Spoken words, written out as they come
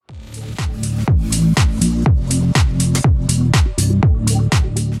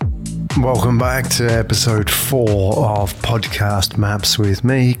Welcome back to episode 4 of Podcast Maps with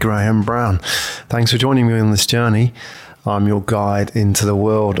me, Graham Brown. Thanks for joining me on this journey. I'm your guide into the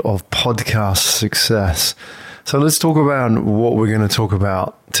world of podcast success. So let's talk about what we're going to talk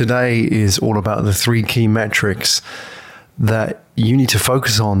about. Today is all about the 3 key metrics that you need to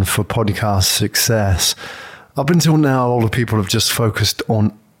focus on for podcast success. Up until now, a lot of people have just focused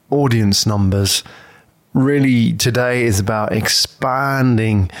on audience numbers. Really, today is about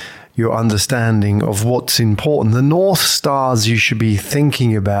expanding your understanding of what's important, the North Stars you should be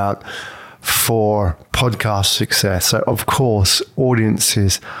thinking about for podcast success. So, of course,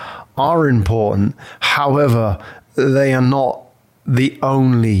 audiences are important. However, they are not the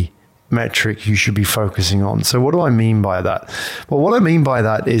only metric you should be focusing on. So what do I mean by that? Well, what I mean by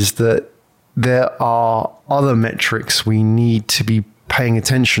that is that there are other metrics we need to be paying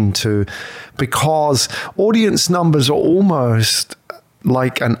attention to, because audience numbers are almost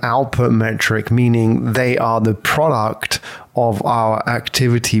like an output metric, meaning they are the product of our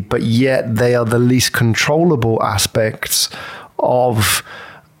activity, but yet they are the least controllable aspects of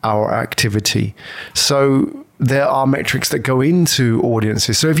our activity. So there are metrics that go into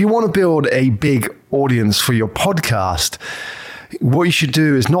audiences. So if you want to build a big audience for your podcast, what you should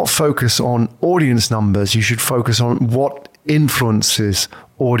do is not focus on audience numbers. You should focus on what influences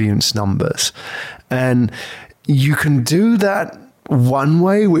audience numbers. And you can do that one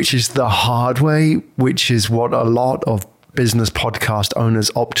way, which is the hard way, which is what a lot of business podcast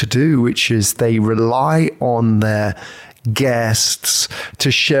owners opt to do, which is they rely on their guests to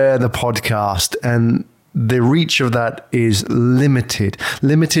share the podcast, and the reach of that is limited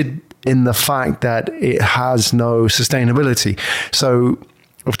in the fact that it has no sustainability. So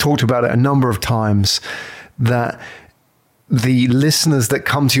I've talked about it a number of times that the listeners that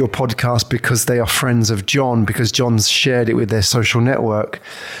come to your podcast because they are friends of John, because John's shared it with their social network,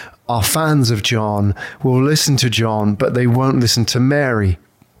 are fans of John, will listen to John, but they won't listen to Mary.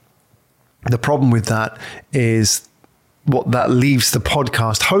 The problem with that is what that leaves the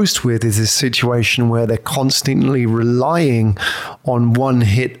podcast host with is this situation where they're constantly relying on one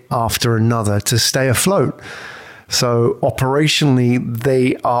hit after another to stay afloat. So operationally,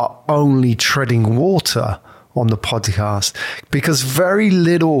 they are only treading water on the podcast, because very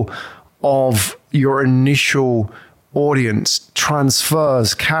little of your initial audience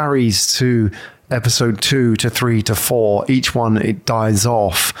carries to episode 2 to 3 to 4. Each one, it dies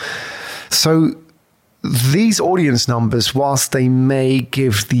off. So these audience numbers, whilst they may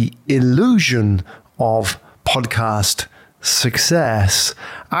give the illusion of podcast success,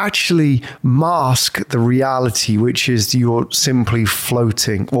 actually mask the reality, which is you're simply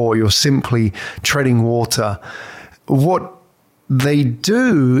floating or you're simply treading water. What they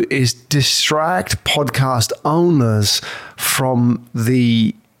do is distract podcast owners from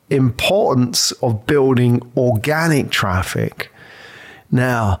the importance of building organic traffic.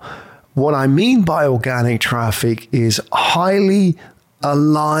 Now, what I mean by organic traffic is highly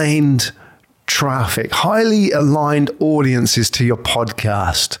aligned traffic, highly aligned audiences to your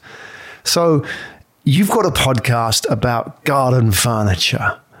podcast. So you've got a podcast about garden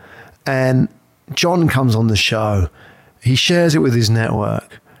furniture, and John comes on the show. He shares it with his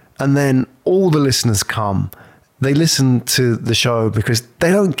network, and then all the listeners come. They listen to the show because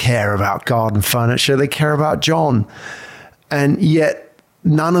they don't care about garden furniture. They care about John. And yet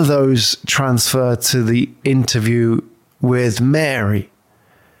none of those transfer to the interview with Mary.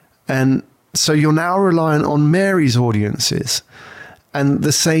 And so you're now reliant on Mary's audiences. And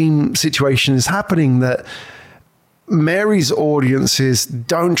the same situation is happening, that Mary's audiences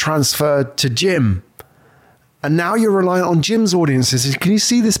don't transfer to Jim. And now you're reliant on Jim's audiences. Can you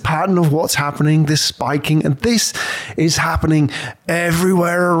see this pattern of what's happening, this spiking? And this is happening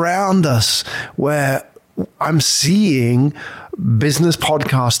everywhere around us, where I'm seeing business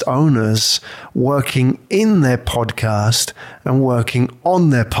podcast owners working in their podcast and working on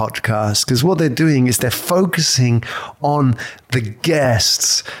their podcast, because what they're doing is they're focusing on the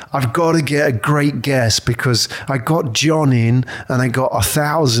guests. I've got to get a great guest because I got John in and I got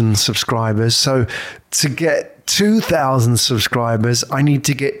 1,000 subscribers. So to get 2,000 subscribers, I need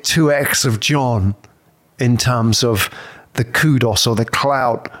to get 2x of John in terms of the kudos or the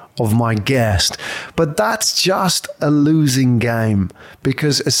clout of my guest. But that's just a losing game,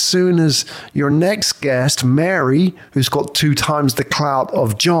 because as soon as your next guest, Mary, who's got 2 times the clout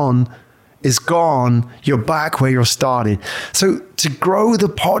of John, is gone, you're back where you're starting. So to grow the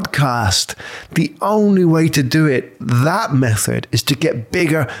podcast, the only way to do it, that method, is to get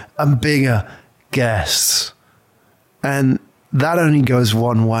bigger and bigger guests. And that only goes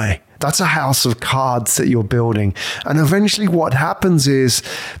one way. That's a house of cards that you're building. And eventually what happens is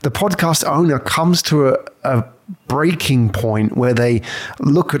the podcast owner comes to a breaking point where they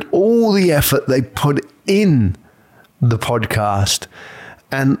look at all the effort they put in the podcast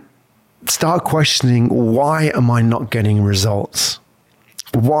and start questioning, why am I not getting results?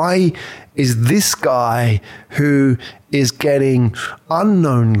 Why is this guy who is getting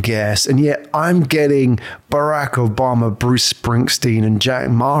unknown guests, and yet I'm getting Barack Obama, Bruce Springsteen, and Jack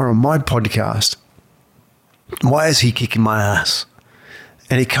Ma on my podcast? Why is he kicking my ass?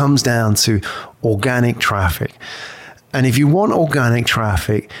 And it comes down to organic traffic. And if you want organic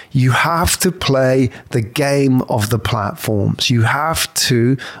traffic, you have to play the game of the platforms. You have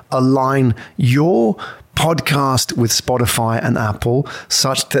to align your podcast with Spotify and Apple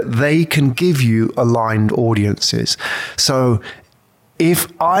such that they can give you aligned audiences. So if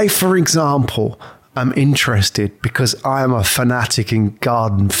I, for example, am interested because I am a fanatic in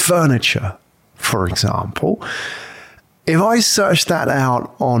garden furniture, for example, if I search that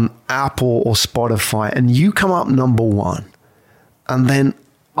out on Apple or Spotify and you come up number one, and then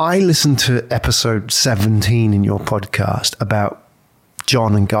I listen to episode 17 in your podcast about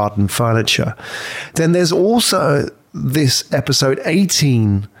John and garden furniture, then there's also this episode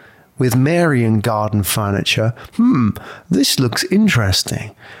 18 with Mary and garden furniture. This looks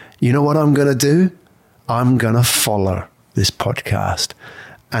interesting. You know what I'm going to do? I'm going to follow this podcast.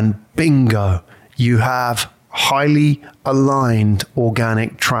 And bingo, you have highly aligned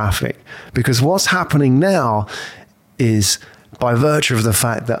organic traffic. Because what's happening now is, by virtue of the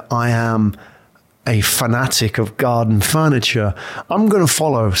fact that I am a fanatic of garden furniture, I'm going to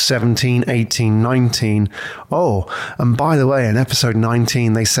follow 17, 18, 19. Oh, and by the way, in episode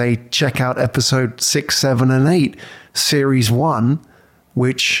 19, they say check out episode 6, 7, and 8, series 1,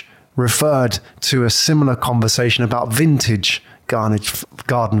 which referred to a similar conversation about vintage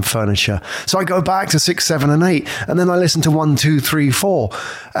garden furniture. So I go back to 6, 7, and 8, and then I listen to 1, 2, 3, 4,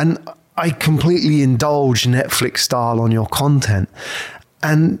 and I completely indulge Netflix style on your content.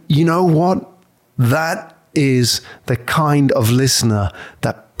 And you know what? That is the kind of listener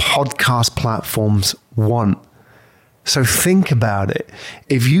that podcast platforms want. So think about it.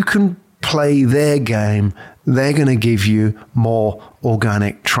 If you can play their game, they're going to give you more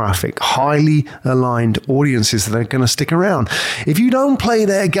organic traffic, highly aligned audiences that are going to stick around. If you don't play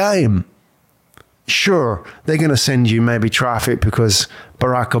their game, sure, they're going to send you maybe traffic because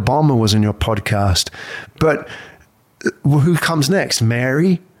Barack Obama was in your podcast. But who comes next?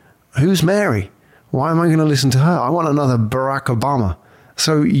 Mary? Who's Mary? Why am I going to listen to her? I want another Barack Obama.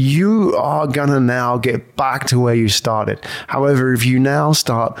 So you are going to now get back to where you started. However, if you now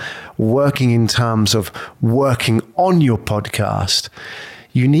start working in terms of working on your podcast,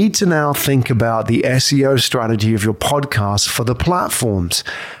 you need to now think about the SEO strategy of your podcast for the platforms.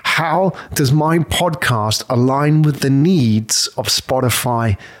 How does my podcast align with the needs of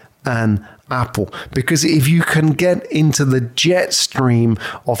Spotify and Apple? Because if you can get into the jet stream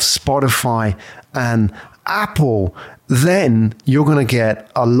of Spotify and Apple, then you're going to get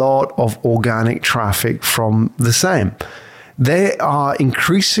a lot of organic traffic from the same. They are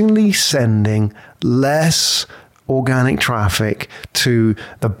increasingly sending less organic traffic to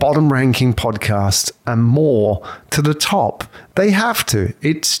the bottom ranking podcasts and more to the top. They have to.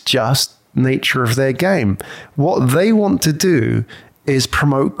 It's just nature of their game. What they want to do is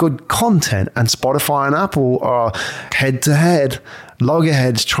promote good content, and Spotify and Apple are head-to-head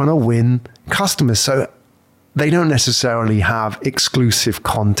loggerheads trying to win customers. So they don't necessarily have exclusive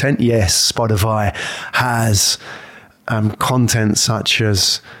content. Yes, Spotify has content such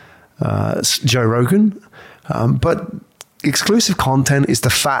as Joe Rogan, but exclusive content is the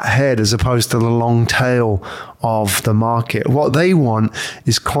fat head as opposed to the long tail of the market. What they want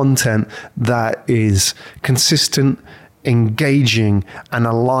is content that is consistent, engaging, and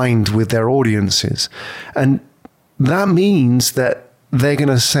aligned with their audiences. And that means that they're going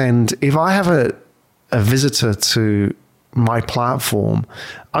to send, if I have a visitor to my platform,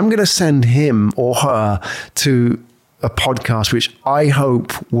 I'm going to send him or her to a podcast which I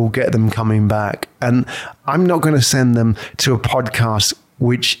hope will get them coming back. And I'm not going to send them to a podcast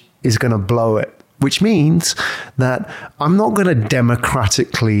which is going to blow it, which means that I'm not going to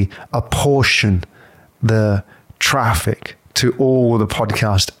democratically apportion the traffic to all the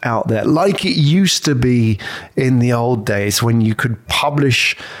podcasts out there like it used to be in the old days when you could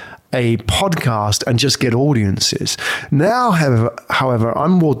publish a podcast and just get audiences. Now, however,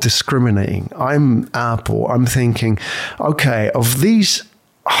 I'm more discriminating. I'm Apple. I'm thinking, okay, of these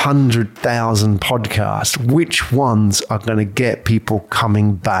 100,000 podcasts, which ones are going to get people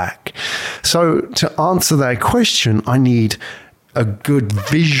coming back? So to answer that question, I need a good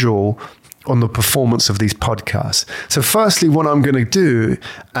visual on the performance of these podcasts. So firstly, what I'm going to do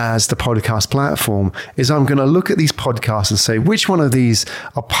as the podcast platform is I'm going to look at these podcasts and say, which one of these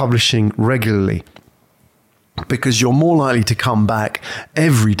are publishing regularly? Because you're more likely to come back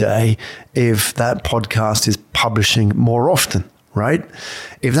every day if that podcast is publishing more often, right?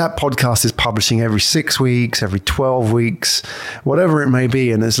 If that podcast is publishing every 6 weeks, every 12 weeks, whatever it may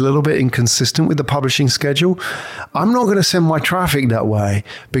be, and it's a little bit inconsistent with the publishing schedule, I'm not going to send my traffic that way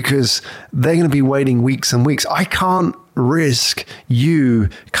because they're going to be waiting weeks and weeks. I can't risk you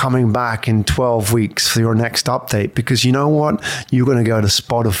coming back in 12 weeks for your next update because you know what? You're going to go to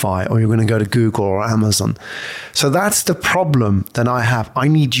Spotify or you're going to go to Google or Amazon. So that's the problem that I have. I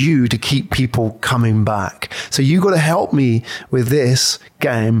need you to keep people coming back. So you got to help me with this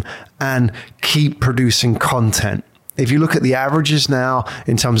game and keep producing content. If you look at the averages now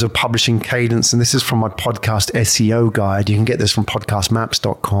in terms of publishing cadence, and this is from my podcast SEO guide, you can get this from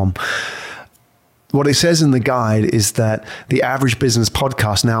podcastmaps.com. What it says in the guide is that the average business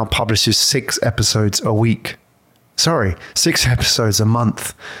podcast now publishes 6 episodes a week. 6 episodes a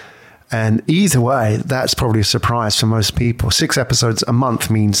month. And either way, that's probably a surprise for most people. 6 episodes a month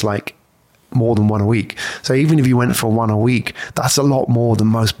means like more than one a week. So even if you went for one a week, that's a lot more than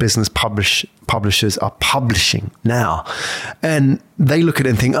most business publishers are publishing now. And they look at it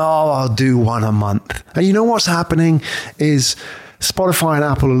and think, oh, I'll do one a month. And you know what's happening is Spotify and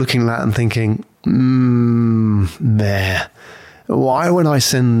Apple are looking at that and thinking, meh. Why would I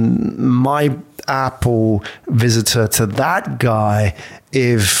send my Apple visitor to that guy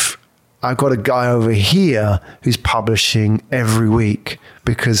if I've got a guy over here who's publishing every week?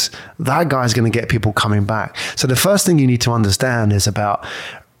 Because that guy's going to get people coming back. So the first thing you need to understand is about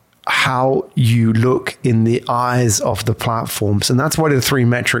how you look in the eyes of the platforms. And that's why the 3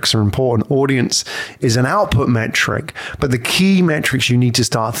 metrics are important. Audience is an output metric, but the key metrics you need to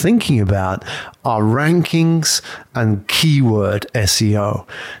start thinking about are rankings and keyword SEO.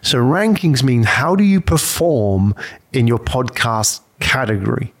 So rankings mean how do you perform in your podcast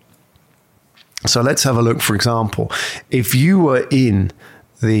category? So let's have a look. For example, if you were in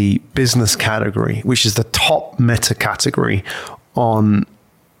the business category, which is the top meta category on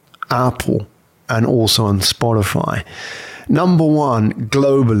Apple and also on Spotify, number 1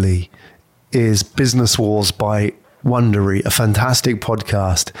 globally is Business Wars by Wondery, a fantastic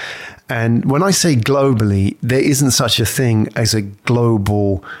podcast. And when I say globally, there isn't such a thing as a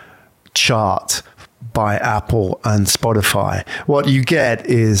global chart by Apple and Spotify. What you get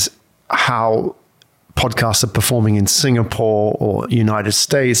is how podcasts are performing in Singapore or United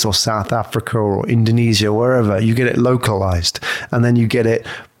States or South Africa or Indonesia, wherever. You get it localized, and then you get it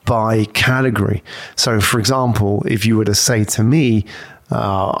by category. So, for example, if you were to say to me,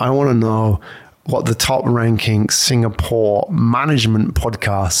 I want to know what the top ranking Singapore management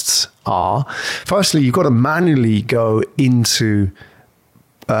podcasts are. Firstly, you've got to manually go into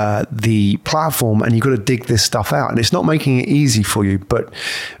the platform and you've got to dig this stuff out. And it's not making it easy for you, but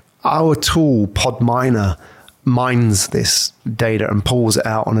our tool, PodMiner, mines this data and pulls it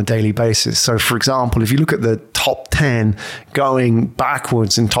out on a daily basis. So, for example, if you look at the top 10 going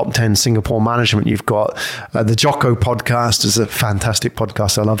backwards in top 10 Singapore management, you've got the Jocko podcast is a fantastic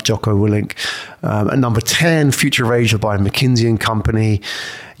podcast. I love Jocko Willink. At number 10, Future of Asia by McKinsey and Company.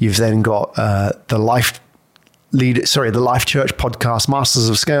 You've then got the Life Church podcast, Masters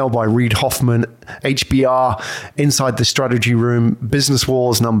of Scale by Reid Hoffman, HBR, Inside the Strategy Room, Business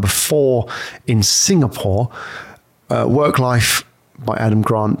Wars, number 4 in Singapore, Work Life by Adam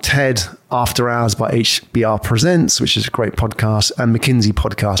Grant, TED, After Hours by HBR Presents, which is a great podcast, and McKinsey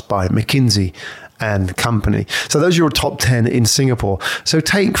podcast by McKinsey and Company. So those are your top 10 in Singapore. So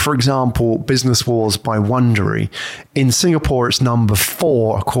take, for example, Business Wars by Wondery. In Singapore, it's number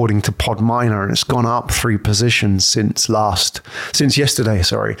 4 according to PodMiner, and it's gone up 3 positions since yesterday.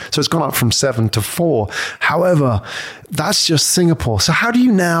 So it's gone up from 7 to 4. However, that's just Singapore. So how do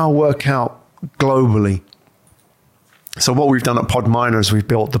you now work out globally? So what we've done at PodMiner is we've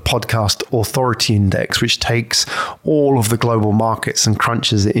built the Podcast Authority Index, which takes all of the global markets and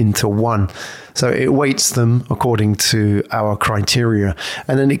crunches it into one. So it weights them according to our criteria.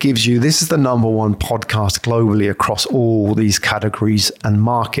 And then it gives you, this is the number 1 podcast globally across all these categories and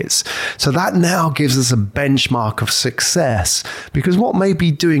markets. So that now gives us a benchmark of success, because what may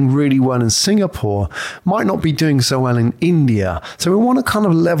be doing really well in Singapore might not be doing so well in India. So we want to kind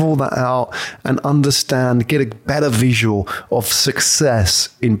of level that out and understand, get a better visual of success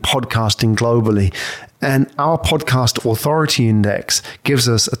in podcasting globally. And our Podcast Authority Index gives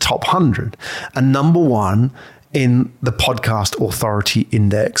us a top 100. And number 1 in the Podcast Authority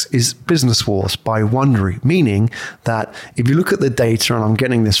Index is Business Wars by Wondery, meaning that if you look at the data, and I'm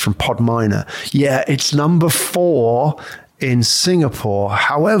getting this from Podminer, it's number 4 in Singapore.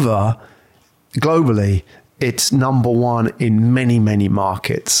 However, globally, it's number 1 in many, many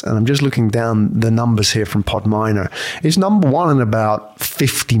markets. And I'm just looking down the numbers here from Podminer. It's number 1 in about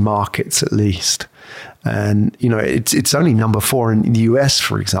 50 markets at least. And, it's only number 4 in the US,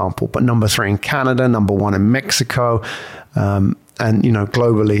 for example, but number 3 in Canada, number 1 in Mexico. And,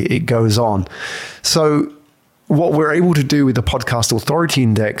 globally it goes on. So what we're able to do with the Podcast Authority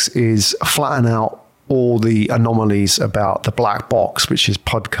Index is flatten out all the anomalies about the black box, which is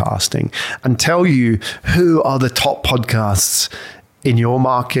podcasting, and tell you who are the top podcasts in your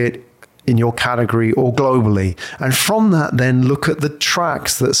market, in your category, or globally. And from that, then look at the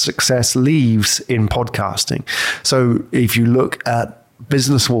tracks that success leaves in podcasting. So if you look at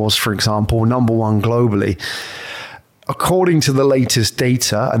Business Wars, for example, number 1 globally, according to the latest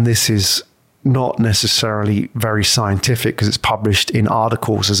data, and this is not necessarily very scientific because it's published in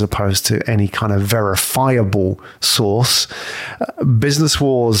articles as opposed to any kind of verifiable source. Business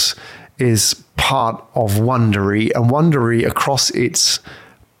Wars is part of Wondery, and Wondery across its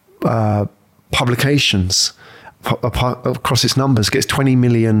publications, across its numbers, gets 20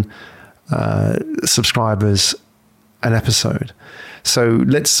 million subscribers an episode. So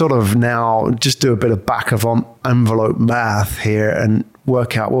let's sort of now just do a bit of back of envelope math here and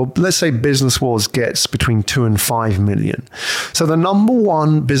work out, well, let's say Business Wars gets between 2 and 5 million. So the number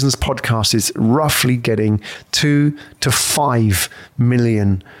 1 business podcast is roughly getting 2 to 5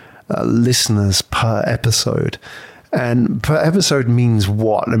 million listeners per episode. And per episode means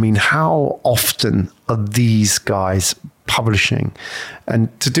what? I mean, how often are these guys publishing?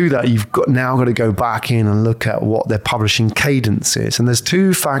 And to do that, you've now got to go back in and look at what their publishing cadence is. And there's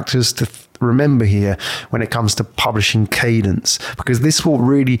 2 factors to remember here when it comes to publishing cadence, because this will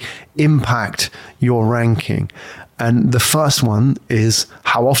really impact your ranking. And the first one is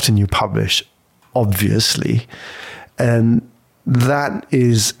how often you publish, obviously. And that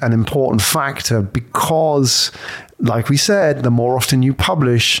is an important factor because, like we said, the more often you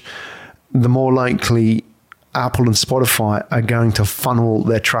publish, the more likely Apple and Spotify are going to funnel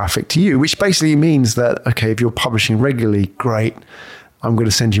their traffic to you, which basically means that, okay, if you're publishing regularly, great, I'm going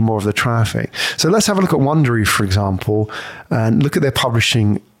to send you more of the traffic. So let's have a look at Wondery, for example, and look at their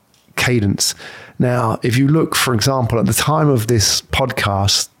publishing cadence. Now, if you look, for example, at the time of this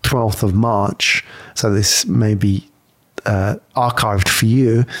podcast, 12th of March, so this may be archived for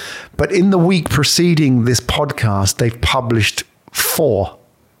you, but in the week preceding this podcast, they've published 4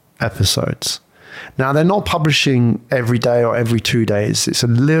 episodes. Now, they're not publishing every day or every 2 days. It's a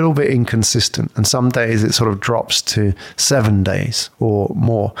little bit inconsistent. And some days it sort of drops to 7 days or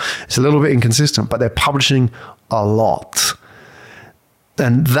more. It's a little bit inconsistent, but they're publishing a lot.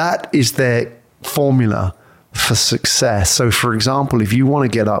 And that is their formula for success. So, for example, if you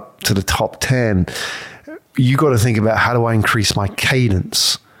want to get up to the top 10, you got to think about, how do I increase my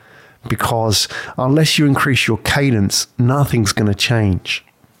cadence? Because unless you increase your cadence, nothing's going to change.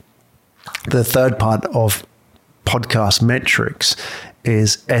 The third part of podcast metrics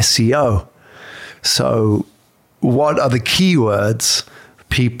is SEO. So what are the keywords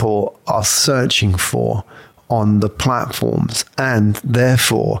people are searching for on the platforms? And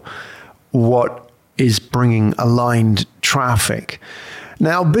therefore, what is bringing aligned traffic?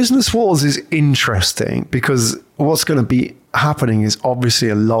 Now, Business Wars is interesting because what's going to be happening is obviously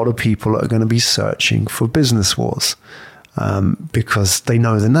a lot of people are going to be searching for Business Wars. Because they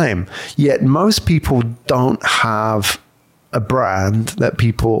know the name. Yet most people don't have a brand that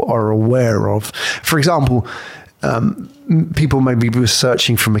people are aware of. For example, people may be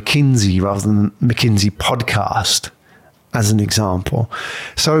searching for McKinsey rather than McKinsey podcast, as an example.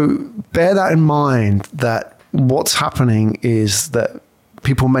 So bear that in mind, that what's happening is that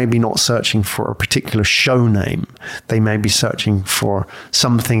people may be not searching for a particular show name. They may be searching for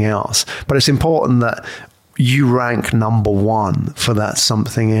something else. But it's important that you rank number 1 for that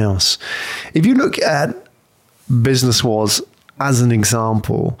something else. If you look at Business Wars as an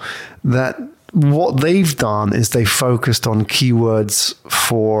example, that what they've done is they focused on keywords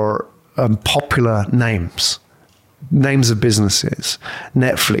for popular names of businesses,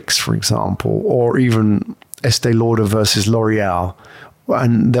 Netflix, for example, or even Estee Lauder versus L'Oreal.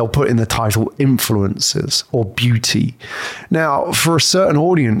 And they'll put in the title influencers or beauty. Now, for a certain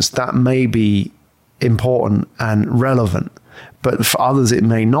audience, that may be important and relevant, but for others it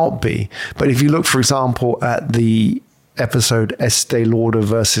may not be. But if you look, for example, at the episode Estee Lauder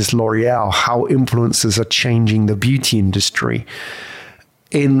versus L'Oreal, how influencers are changing the beauty industry,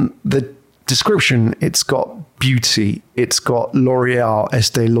 in the description, it's got beauty, it's got L'Oreal,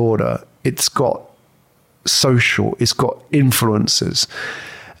 Estee Lauder, it's got social, it's got influencers.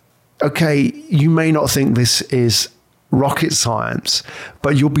 Okay, you may not think this is rocket science,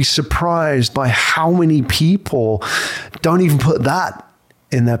 but you'll be surprised by how many people don't even put that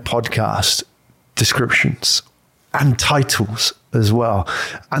in their podcast descriptions and titles as well.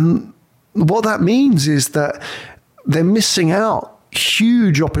 And what that means is that they're missing out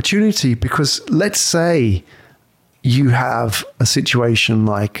huge opportunity, because let's say you have a situation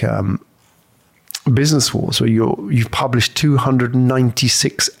like Business Wars where you've published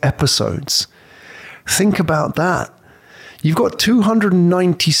 296 episodes. Think about that. You've got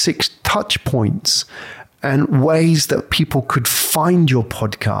 296 touch points and ways that people could find your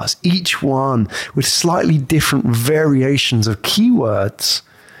podcast, each one with slightly different variations of keywords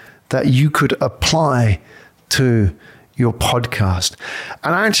that you could apply to your podcast.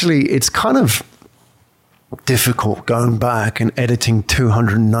 And actually, it's kind of difficult going back and editing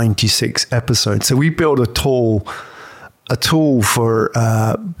 296 episodes. So we built a tool for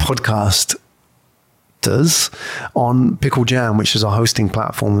podcasters on Pickle Jam, which is our hosting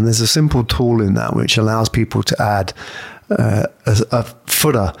platform. And there's a simple tool in that which allows people to add a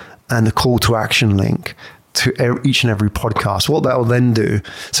footer and a call to action link to each and every podcast. What that will then do,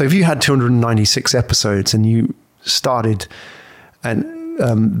 so if you had 296 episodes and you started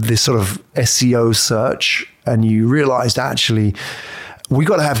this sort of SEO search and you realized, actually, we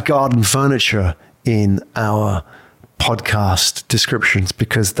got to have garden furniture in our podcast descriptions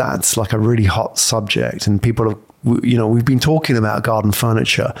because that's like a really hot subject, and people have, we've been talking about garden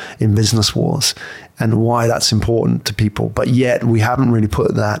furniture in Business Wars and why that's important to people, but yet we haven't really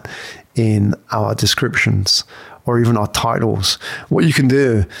put that in our descriptions or even our titles. What you can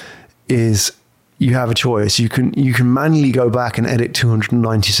do is you have a choice. You can manually go back and edit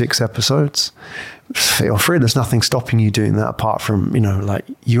 296 episodes. Feel free. There's nothing stopping you doing that apart from, like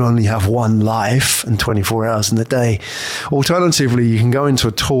you only have one life and 24 hours in the day. Alternatively, you can go into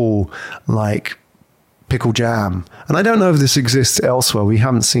a tool like Pickle Jam. And I don't know if this exists elsewhere. We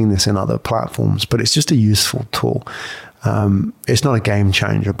haven't seen this in other platforms, but it's just a useful tool. It's not a game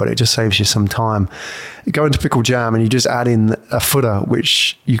changer, but it just saves you some time. You go into Pickle Jam and you just add in a footer,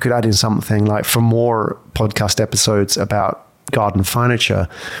 which you could add in something like for more podcast episodes about garden furniture,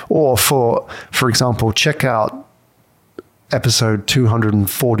 or for example, check out episode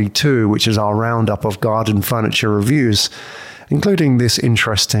 242, which is our roundup of garden furniture reviews, including this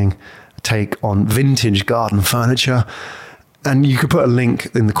interesting take on vintage garden furniture. And you could put a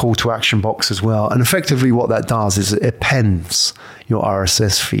link in the call to action box as well. And effectively what that does is it appends your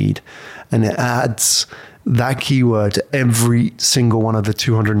RSS feed and it adds that keyword to every single one of the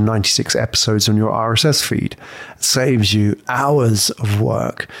 296 episodes on your RSS feed. It saves you hours of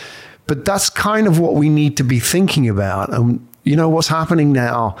work. But that's kind of what we need to be thinking about. And what's happening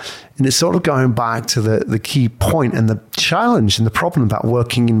now, and it's sort of going back to the key point and the challenge and the problem about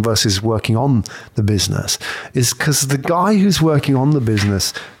working in versus working on the business, is because the guy who's working on the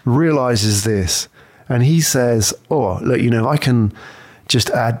business realizes and he says, oh, look, I can just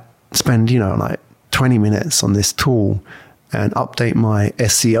spend, like 20 minutes on this tool and update my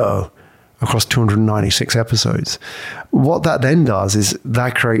SEO across 296 episodes. What that then does is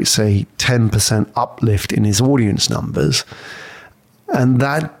that creates a 10% uplift in his audience numbers. And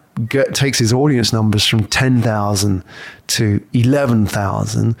that takes his audience numbers from 10,000 to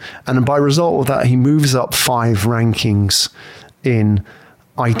 11,000. And by result of that, he moves up 5 rankings in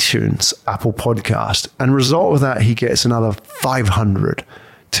iTunes, Apple Podcast. And result of that, he gets another 500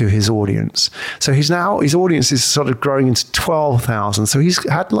 to his audience. So his audience is sort of growing into 12,000. So he's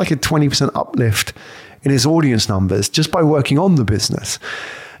had like a 20% uplift in his audience numbers just by working on the business.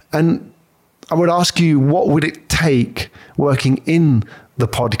 And I would ask you, what would it take working in the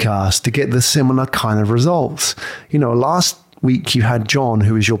podcast to get the similar kind of results? Last week you had John,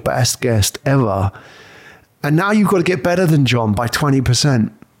 who was your best guest ever. And now you've got to get better than John by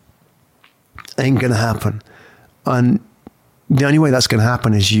 20%. Ain't going to happen. And the only way that's going to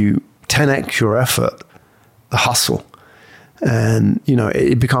happen is you 10x your effort, the hustle. And,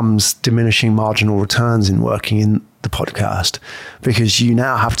 it becomes diminishing marginal returns in working in the podcast, because you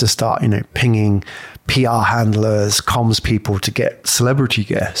now have to start, pinging PR handlers, comms people to get celebrity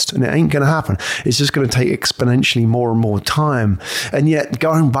guests. And it ain't going to happen. It's just going to take exponentially more and more time. And yet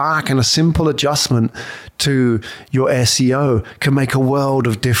going back and a simple adjustment to your SEO can make a world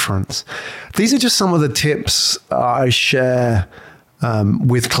of difference. These are just some of the tips I share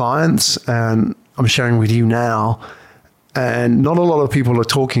with clients, and I'm sharing with you now. And not a lot of people are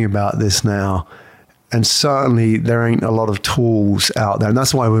talking about this now. And certainly there ain't a lot of tools out there. And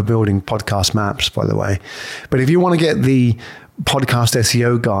that's why we're building Podcast Maps, by the way. But if you want to get the podcast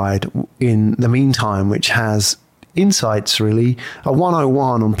SEO guide in the meantime, which has insights, really, a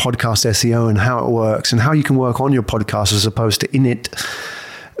 101 on podcast SEO and how it works and how you can work on your podcast as opposed to in it,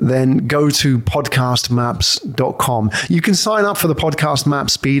 then go to podcastmaps.com. You can sign up for the Podcast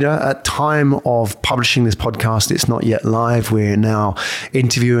Maps beta. At time of publishing this podcast, it's not yet live. We're now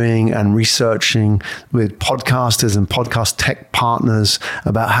interviewing and researching with podcasters and podcast tech partners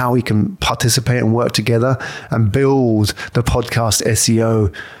about how we can participate and work together and build the podcast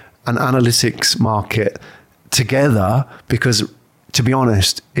SEO and analytics market together, because to be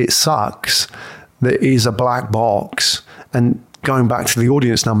honest, it sucks. There is a black box. And going back to the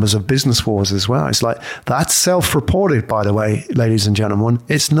audience numbers of Business Wars as well, it's like, that's self-reported, by the way, ladies and gentlemen.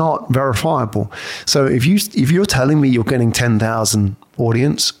 It's not verifiable. So if you're telling me you're getting 10,000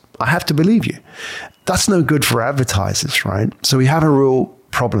 audience, I have to believe you. That's no good for advertisers, right? So we have a real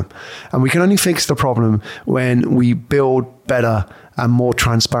problem, and we can only fix the problem when we build better and more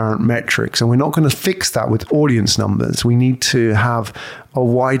transparent metrics. And we're not going to fix that with audience numbers. We need to have a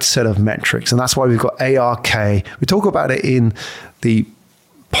wide set of metrics. And that's why we've got ARK. We talk about it in the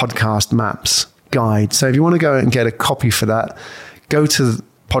Podcast Maps guide. So if you want to go and get a copy for that, go to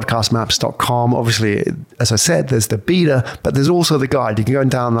podcastmaps.com. Obviously, as I said, there's the beta, but there's also the guide. You can go and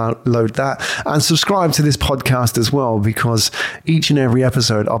download that and subscribe to this podcast as well, because each and every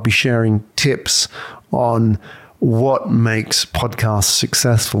episode I'll be sharing tips on what makes podcasts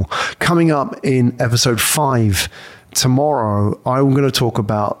successful. Coming up in episode 5 tomorrow, I'm going to talk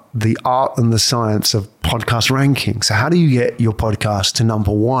about the art and the science of podcast ranking. So how do you get your podcast to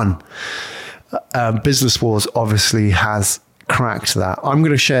number 1? Business Wars obviously has cracked that. I'm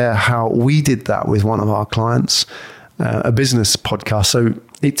going to share how we did that with one of our clients, a business podcast. So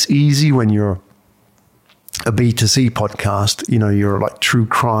it's easy when you're a B2C podcast, you're like true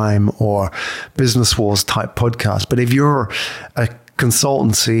crime or Business Wars type podcast. But if you're a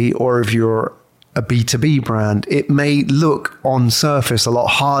consultancy or if you're a B2B brand, it may look on surface a lot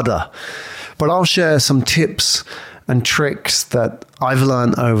harder. But I'll share some tips and tricks that I've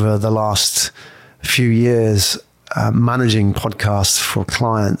learned over the last few years managing podcasts for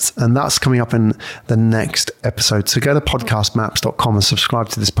clients. And that's coming up in the next episode. So go to podcastmaps.com and subscribe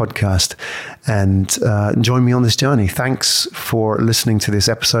to this podcast and join me on this journey. Thanks for listening to this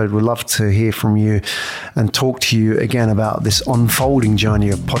episode. We'd love to hear from you and talk to you again about this unfolding journey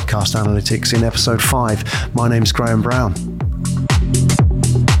of podcast analytics in episode 5. My name's Graham Brown.